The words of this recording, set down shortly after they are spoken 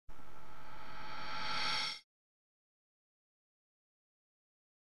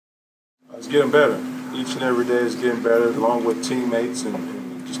It's getting better. Each and every day is getting better, along with teammates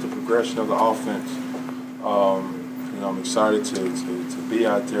and just the progression of the offense. I'm excited to be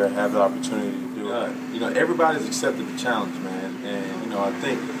out there and have the opportunity to do it. Everybody's accepted the challenge, man. And, I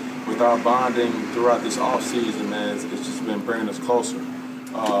think with our bonding throughout this off season, man, it's just been bringing us closer.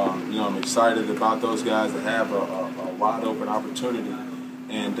 I'm excited about those guys that have a wide open opportunity,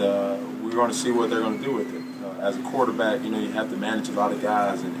 and we're going to see what they're going to do with it. As a quarterback, you have to manage a lot of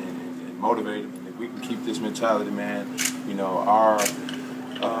guys and motivate them. And if we can keep this mentality, man, our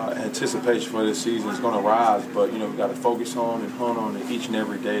anticipation for this season is going to rise. But we've got to focus on and hone on it each and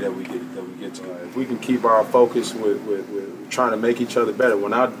every day that we get to. If we can keep our focus with trying to make each other better.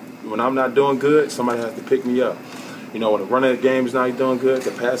 When I'm not doing good, somebody has to pick me up. When the running game is not doing good,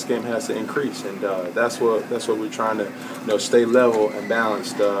 the pass game has to increase, and that's what we're trying to stay level and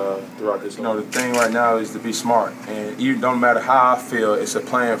balanced throughout this. The thing right now is to be smart, and even don't matter how I feel, it's a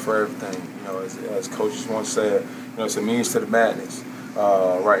plan for everything. As coaches once said, it's a means to the madness.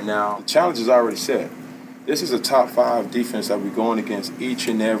 Right now, the challenge is already set. This is a top 5 defense that we're going against each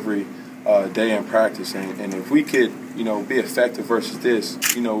and every day in practice, and if we could be effective versus this,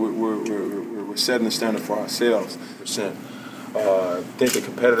 we're setting the standard for ourselves. I think the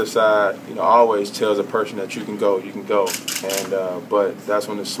competitive side, always tells a person that you can go, and but that's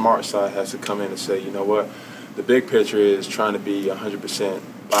when the smart side has to come in and say, you know what, the big picture is trying to be 100%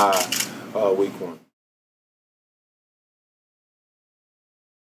 by week 1.